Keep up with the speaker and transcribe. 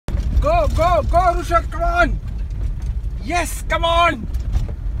Go, go, go, Rushad, come on. Yes, come on.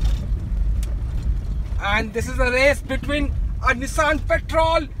 And this is a race between a Nissan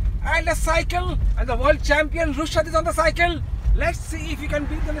petrol and a cycle. And the world champion Rushad is on the cycle. Let's see if he can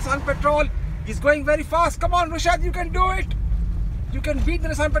beat the Nissan petrol. He's going very fast. Come on, Rushad, you can do it. You can beat the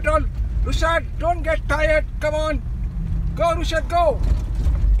Nissan petrol. Rushad, don't get tired. Come on. Go, Rushad, go.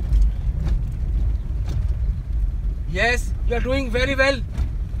 Yes, you're doing very well.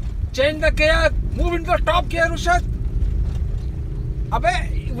 Change the gear. Move into the top gear, Rushad.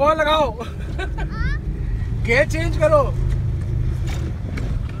 अबे वो लगाओ. Gear change करो.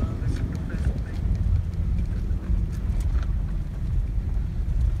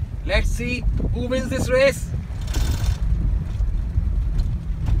 Let's see who wins this race.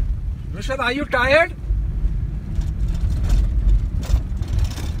 Rushad, are you tired?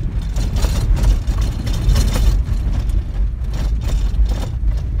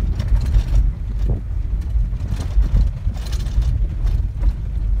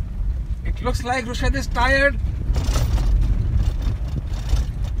 It looks like Rushad is tired.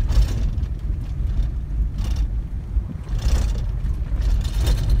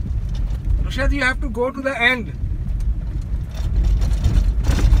 Rushad, you have to go to the end.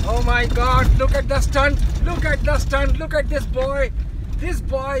 Oh my God, look at the stunt. Look at the stunt. Look at this boy. This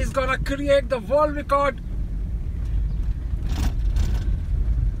boy is gonna create the world record.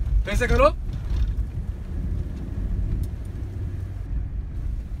 फिर से करो.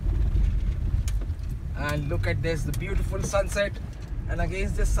 And look at this, the beautiful sunset. And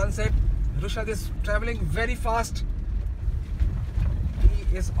against this sunset, Rushad is traveling very fast.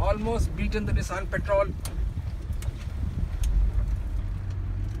 He is almost beaten the Nissan petrol.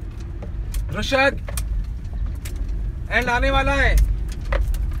 Rushad, and आने वाला है.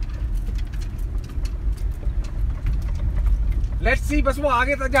 Let's see, बस वो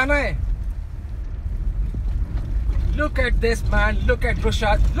आगे तक जाना है. Look at this man, look at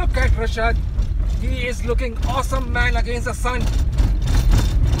Rushad, look at Rushad. He is looking awesome, man, against the sun.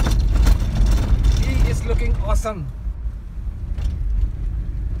 He is looking awesome.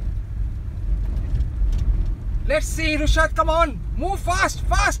 Let's see, Rushad, come on, move fast,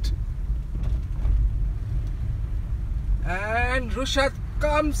 fast. And Rushad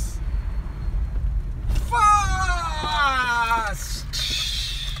comes fast.